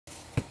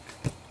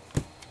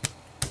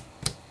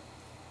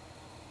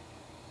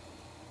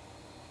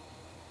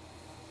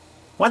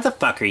What the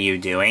fuck are you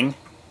doing?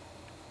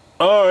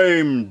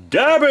 I'm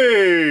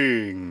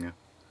dabbing!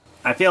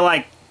 I feel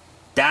like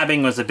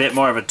dabbing was a bit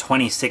more of a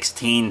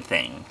 2016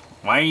 thing.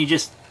 Why are you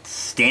just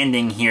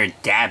standing here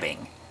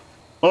dabbing?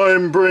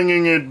 I'm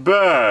bringing it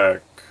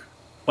back.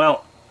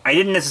 Well, I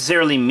didn't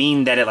necessarily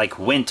mean that it like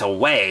went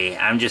away.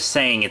 I'm just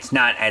saying it's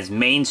not as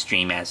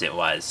mainstream as it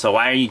was. So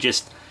why are you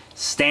just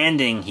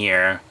standing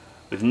here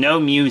with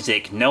no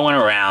music, no one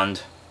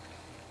around,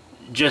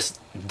 just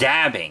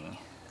dabbing?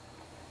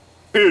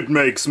 It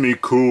makes me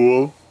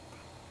cool.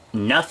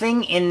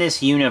 Nothing in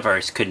this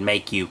universe could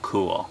make you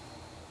cool.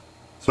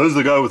 Says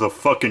the guy with a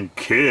fucking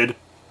kid.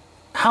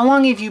 How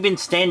long have you been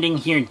standing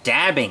here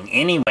dabbing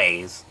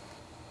anyways?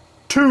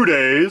 2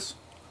 days.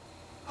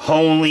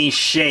 Holy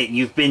shit,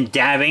 you've been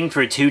dabbing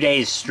for 2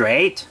 days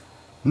straight?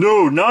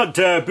 No, not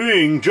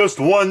dabbing, just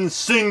one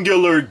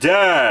singular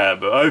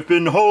dab. I've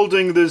been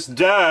holding this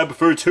dab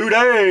for 2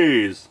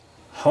 days.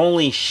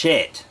 Holy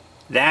shit,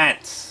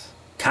 that's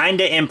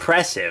kinda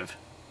impressive.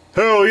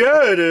 Hell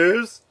yeah, it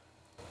is.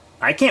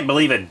 I can't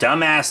believe a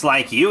dumbass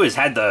like you has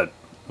had the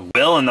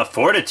will and the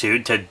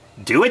fortitude to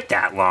do it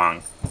that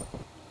long.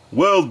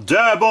 Well,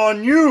 dab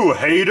on you,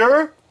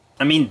 hater.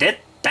 I mean, that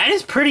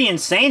is pretty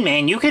insane,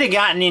 man. You could have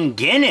gotten in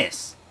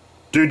Guinness.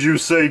 Did you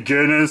say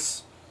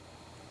Guinness?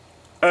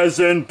 As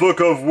in Book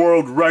of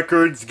World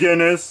Records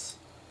Guinness?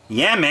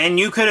 Yeah, man,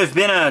 you could have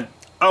been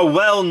a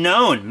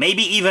well-known,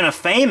 maybe even a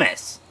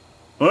famous.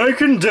 I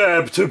can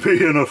dab to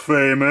being a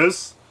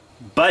famous.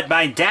 But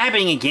by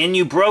dabbing again,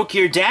 you broke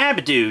your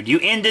dab, dude. You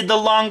ended the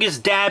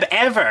longest dab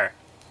ever.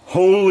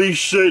 Holy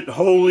shit,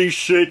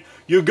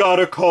 you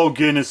gotta call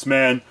Guinness,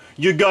 man.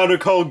 You gotta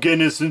call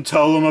Guinness and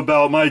tell him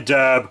about my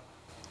dab.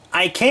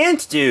 I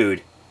can't,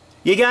 dude.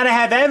 You gotta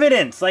have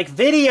evidence, like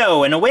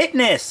video and a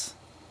witness.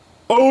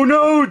 Oh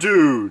no,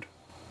 dude.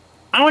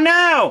 Oh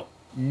no!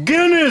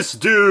 Guinness,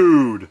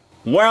 dude.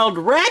 World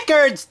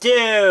records,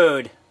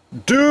 dude!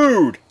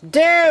 Dude.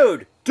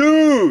 Dude!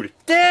 Dude.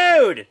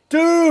 Dude!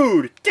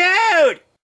 Dude. Dude!